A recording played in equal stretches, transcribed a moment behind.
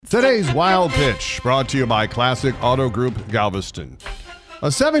Today's Wild Pitch, brought to you by Classic Auto Group Galveston. A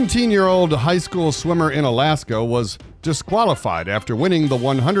 17-year-old high school swimmer in Alaska was disqualified after winning the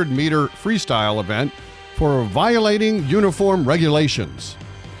 100-meter freestyle event for violating uniform regulations.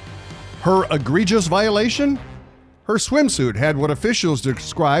 Her egregious violation? Her swimsuit had what officials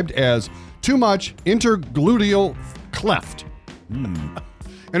described as too much intergluteal cleft.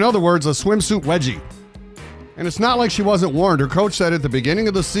 In other words, a swimsuit wedgie. And it's not like she wasn't warned. Her coach said at the beginning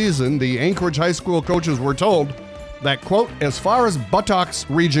of the season, the Anchorage high school coaches were told that, quote, as far as buttocks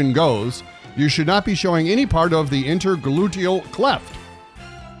region goes, you should not be showing any part of the intergluteal cleft.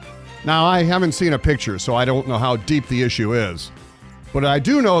 Now, I haven't seen a picture, so I don't know how deep the issue is. But I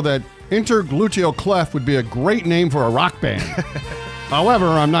do know that intergluteal cleft would be a great name for a rock band. However,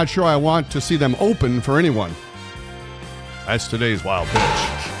 I'm not sure I want to see them open for anyone. That's today's Wild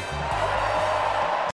Pitch.